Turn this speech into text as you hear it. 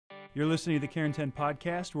You're listening to the Cairn 10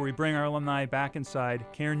 podcast, where we bring our alumni back inside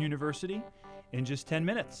Cairn University in just 10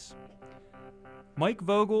 minutes. Mike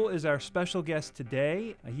Vogel is our special guest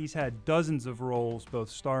today. He's had dozens of roles, both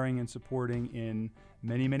starring and supporting in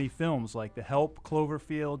many, many films like The Help,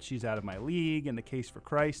 Cloverfield, She's Out of My League, and The Case for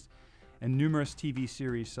Christ, and numerous TV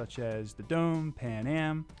series such as The Dome, Pan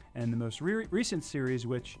Am, and the most recent series,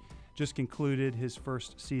 which just concluded his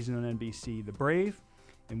first season on NBC, The Brave,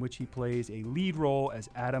 in which he plays a lead role as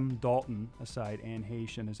Adam Dalton, aside Anne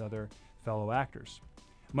Heche and his other fellow actors.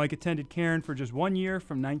 Mike attended Cairn for just 1 year,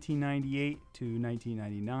 from 1998 to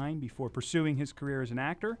 1999, before pursuing his career as an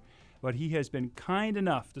actor, but he has been kind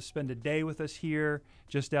enough to spend a day with us here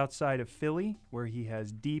just outside of Philly, where he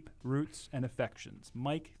has deep roots and affections.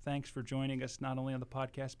 Mike, thanks for joining us, not only on the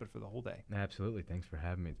podcast, but for the whole day. Absolutely. Thanks for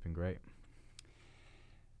having me. It's been great.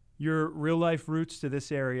 Your real-life roots to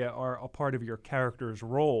this area are a part of your character's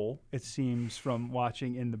role, it seems, from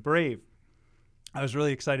watching in The Brave. I was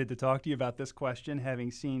really excited to talk to you about this question,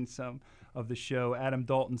 having seen some of the show. Adam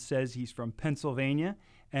Dalton says he's from Pennsylvania,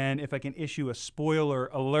 and if I can issue a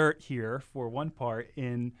spoiler alert here for one part,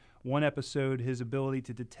 in one episode, his ability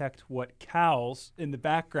to detect what cows in the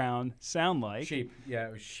background sound like. Sheep. Yeah,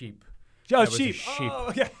 it was sheep. Oh, that sheep. Was a sheep. Oh,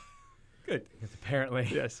 okay. Good. It's apparently,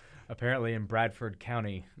 yes. Apparently in Bradford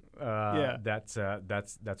County, that's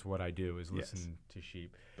what I do, is listen to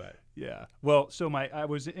sheep. But yeah. Well, so I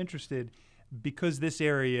was interested because this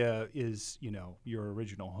area is, your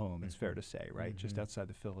original home. It's fair to say, right? Mm-hmm. Just outside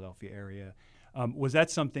the Philadelphia area. Was that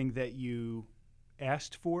something that you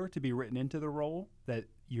asked for to be written into the role, that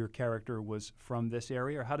your character was from this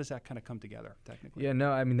area, or how does that kind of come together technically? Yeah,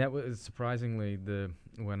 no, I mean, that was surprisingly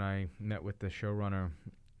when I met with the showrunner,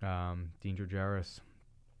 Dean Georgaris.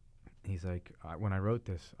 He's like, when I wrote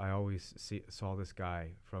this, I always saw this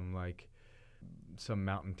guy from like some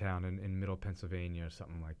mountain town in middle Pennsylvania or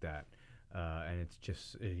something like that. And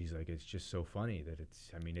he's like, it's just so funny that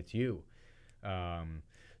it's you.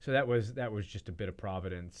 So that was just a bit of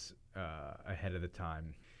providence ahead of the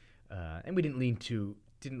time. And we didn't lean too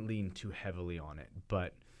heavily on it,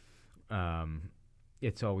 but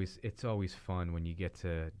it's always fun when you get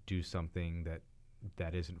to do something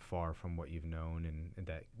that isn't far from what you've known, and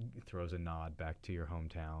that throws a nod back to your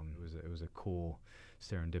hometown. It was a cool,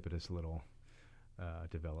 serendipitous little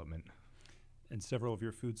development. And several of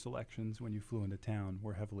your food selections when you flew into town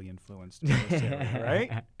were heavily influenced by this area,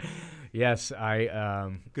 right? Yes,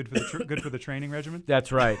 I good for the training regimen.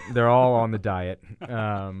 That's right. They're all on the diet.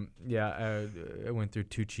 I went through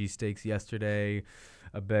 2 cheesesteaks yesterday,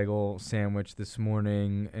 a bagel sandwich this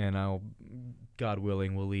morning, and God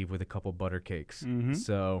willing, we'll leave with a couple butter cakes. Mm-hmm.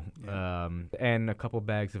 So, and a couple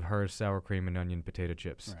bags of Herr's sour cream and onion potato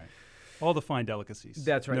chips. Right. All the fine delicacies.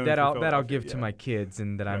 That's right. That I'll give to my kids,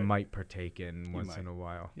 and that I might partake in once in a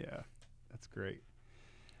while. Yeah, that's great.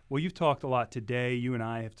 Well, you've talked a lot today. You and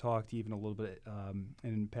I have talked even a little bit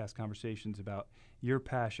in past conversations about your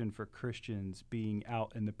passion for Christians being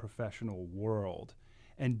out in the professional world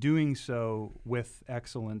and doing so with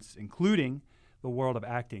excellence, including the world of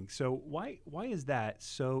acting. So why is that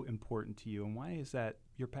so important to you, and why is that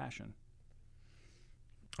your passion?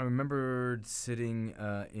 I remember sitting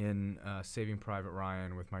in Saving Private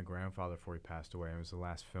Ryan with my grandfather before he passed away. It was the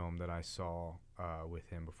last film that I saw with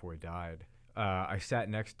him before he died. I sat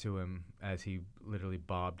next to him as he literally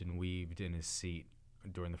bobbed and weaved in his seat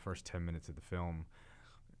during the first 10 minutes of the film.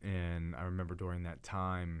 And I remember during that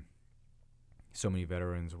time, so many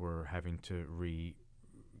veterans were having to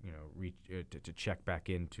to check back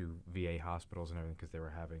into VA hospitals and everything because they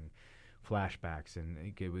were having flashbacks,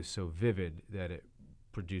 and it was so vivid that it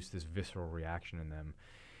produced this visceral reaction in them.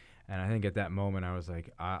 And I think at that moment I was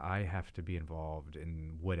like, I have to be involved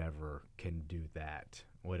in whatever can do that,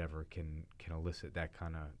 whatever can elicit that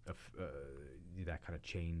kind of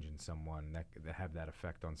change in someone, that have that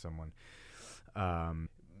effect on someone.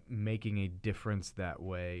 Making a difference that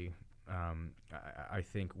way. I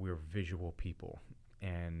think we're visual people,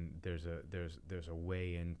 and there's a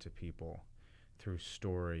way into people through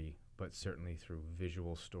story, but certainly through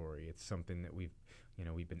visual story. It's something that we've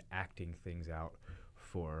been acting things out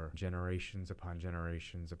for generations upon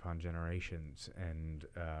generations upon generations, and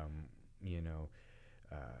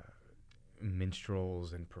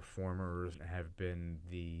minstrels and performers have been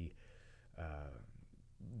the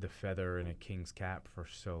feather in a king's cap for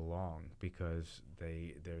so long, because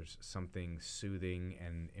there's something soothing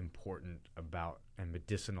and important about and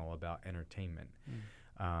medicinal about entertainment.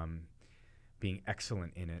 Being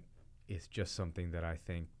excellent in it is just something that I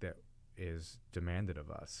think that is demanded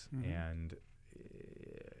of us. Mm-hmm. And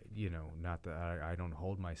not that I don't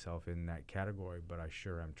hold myself in that category, but I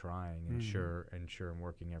sure am trying, and sure I'm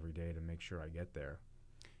working every day to make sure I get there.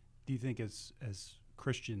 Do you think as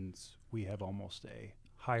Christians we have almost a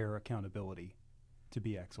higher accountability to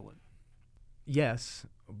be excellent? Yes,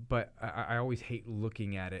 but I always hate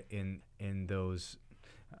looking at it in those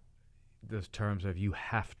terms of you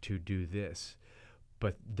have to do this,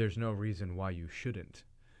 but there's no reason why you shouldn't.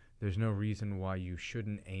 There's no reason why you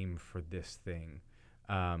shouldn't aim for this thing,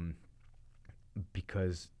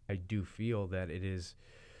 because I do feel that it is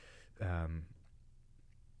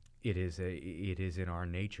in our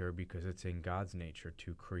nature, because it's in God's nature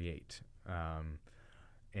to create,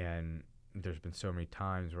 and there's been so many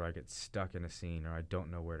times where I get stuck in a scene, or I don't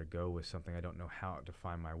know where to go with something. I don't know how to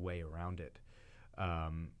find my way around it,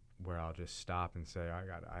 where I'll just stop and say,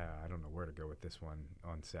 I don't know where to go with this one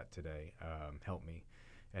on set today. Help me.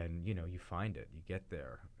 And, you find it. You get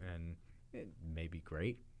there. And it may be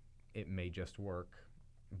great. It may just work,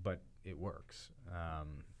 but it works.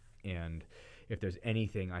 And if there's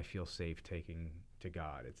anything I feel safe taking to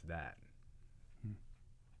God, it's that.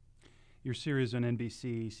 Your series on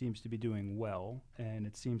NBC seems to be doing well, and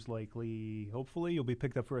it seems likely, hopefully, you'll be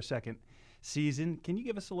picked up for a second season. Can you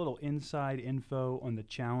give us a little inside info on the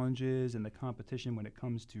challenges and the competition when it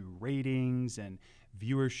comes to ratings and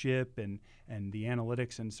viewership and the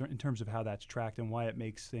analytics, and in terms of how that's tracked and why it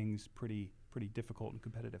makes things pretty difficult and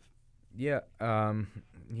competitive? Yeah,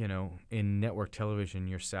 in network television,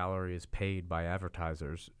 your salary is paid by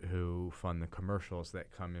advertisers who fund the commercials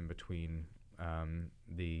that come in between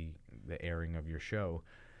the airing of your show.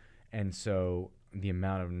 And so the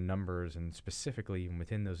amount of numbers, and specifically even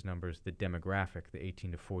within those numbers, the demographic, the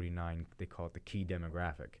 18 to 49, they call it the key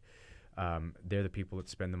demographic. They're the people that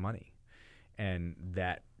spend the money. And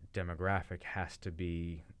that demographic has to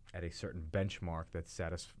be at a certain benchmark that's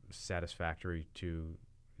satisfactory to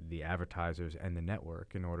the advertisers and the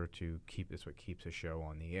network in order to keep what keeps a show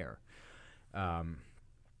on the air.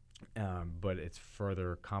 But it's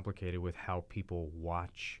further complicated with how people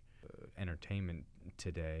watch entertainment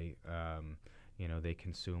today. They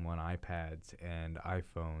consume on iPads and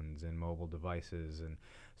iPhones and mobile devices. And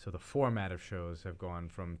so the format of shows have gone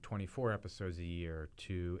from 24 episodes a year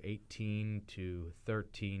to 18 to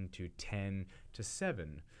 13 to 10 to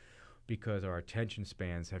 7, because our attention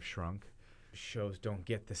spans have shrunk. Shows don't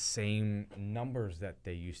get the same numbers that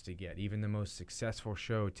they used to get. Even the most successful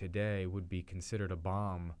show today would be considered a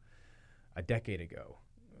bomb a decade ago,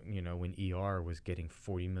 when ER was getting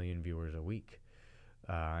 40 million viewers a week.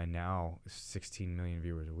 And now 16 million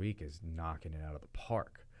viewers a week is knocking it out of the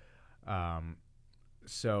park.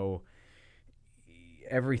 So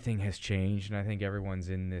everything has changed, and I think everyone's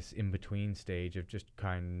in this in-between stage of just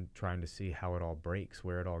trying to see how it all breaks,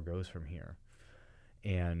 where it all goes from here.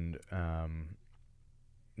 And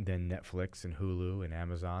then Netflix and Hulu and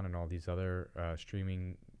Amazon and all these other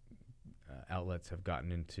streaming outlets have gotten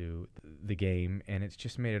into the game, and it's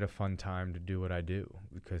just made it a fun time to do what I do,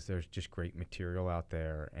 because there's just great material out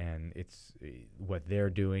there, and it's what they're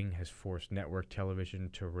doing has forced network television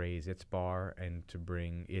to raise its bar and to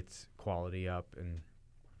bring its quality up, and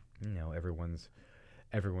everyone's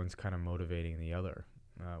kind of motivating the other,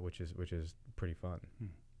 which is pretty fun.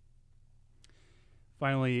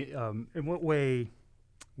 Finally, in what way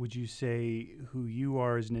would you say who you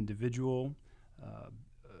are as an individual,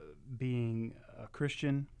 being a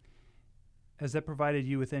Christian, has that provided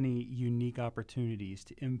you with any unique opportunities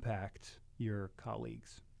to impact your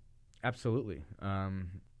colleagues? Absolutely. I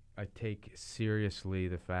take seriously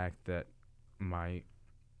the fact that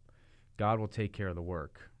God will take care of the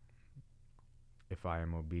work if I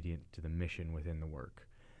am obedient to the mission within the work.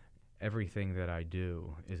 Everything that I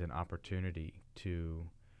do is an opportunity to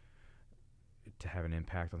have an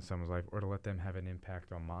impact on someone's life, or to let them have an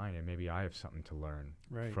impact on mine, and maybe I have something to learn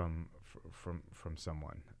from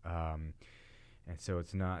someone. And so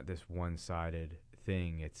it's not this one-sided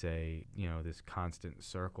thing. It's this constant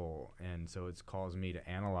circle, and so it's caused me to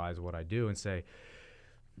analyze what I do and say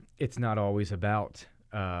it's not always about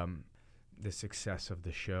the success of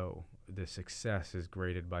the show. The success is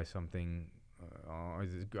graded by something.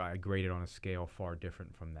 I grade it on a scale far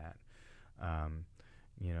different from that.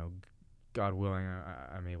 God willing,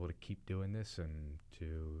 I'm able to keep doing this and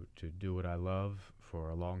to do what I love for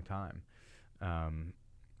a long time.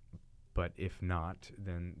 But if not,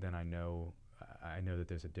 then I know that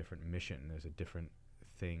there's a different mission, there's a different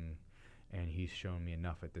thing, and He's shown me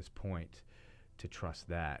enough at this point to trust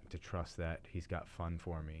that He's got fun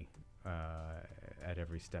for me at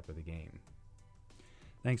every step of the game.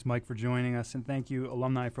 Thanks, Mike, for joining us, and thank you,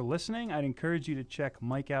 alumni, for listening. I'd encourage you to check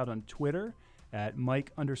Mike out on Twitter at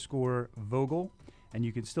Mike_Vogel, And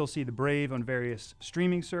you can still see the Brave on various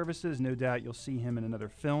streaming services. No doubt you'll see him in another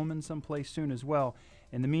film in some place soon as well.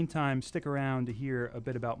 In the meantime, stick around to hear a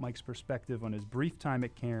bit about Mike's perspective on his brief time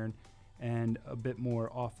at Cairn and a bit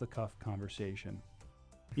more off-the-cuff conversation.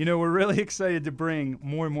 You know, we're really excited to bring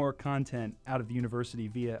more and more content out of the university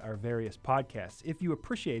via our various podcasts. If you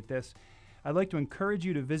appreciate this, I'd like to encourage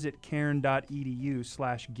you to visit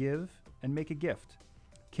cairn.edu/give and make a gift.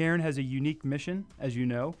 Cairn has a unique mission, as you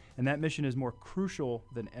know, and that mission is more crucial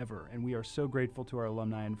than ever, and we are so grateful to our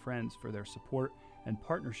alumni and friends for their support and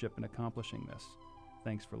partnership in accomplishing this.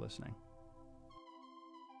 Thanks for listening.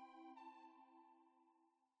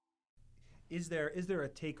 Is there a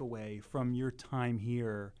takeaway from your time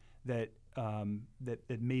here that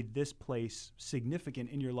that made this place significant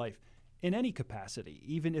in your life in any capacity,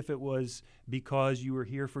 even if it was because you were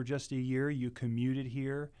here for just a year, you commuted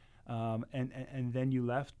here, and then you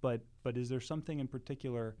left? But is there something in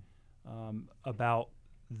particular about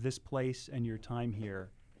this place and your time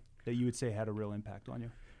here that you would say had a real impact on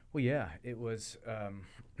you? Well, yeah, it was.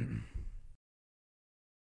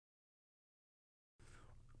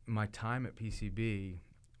 My time at PCB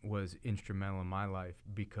was instrumental in my life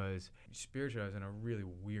because spiritually I was in a really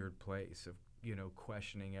weird place of,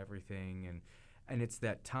 questioning everything. And it's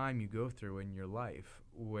that time you go through in your life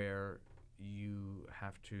where you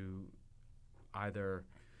have to either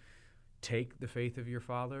take the faith of your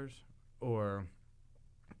fathers or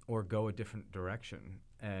go a different direction.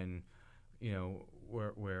 And,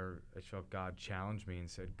 where I felt God challenged me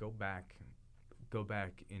and said, go back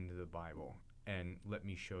into the Bible and let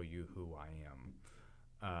me show you who I am.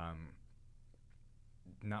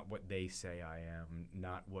 Not what they say I am,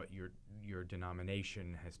 not what your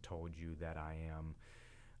denomination has told you that I am,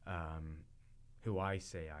 who I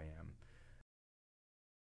say I am.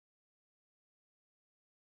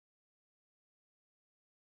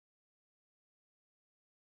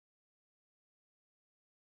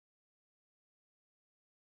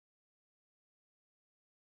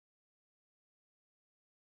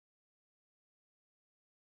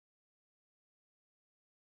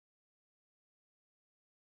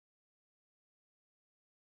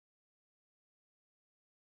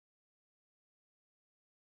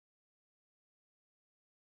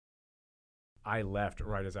 I left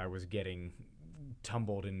right as I was getting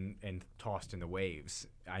tumbled and tossed in the waves.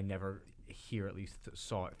 I never at least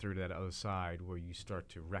saw it through to that other side where you start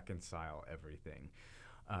to reconcile everything.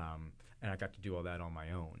 And I got to do all that on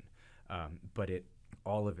my own. But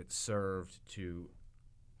all of it served to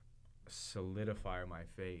solidify my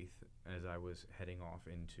faith as I was heading off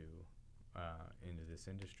into this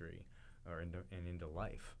industry or into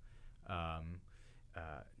life,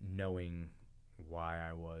 knowing why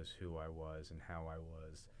I was who I was and how I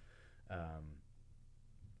was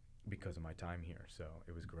because of my time here. So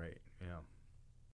it was great. Yeah.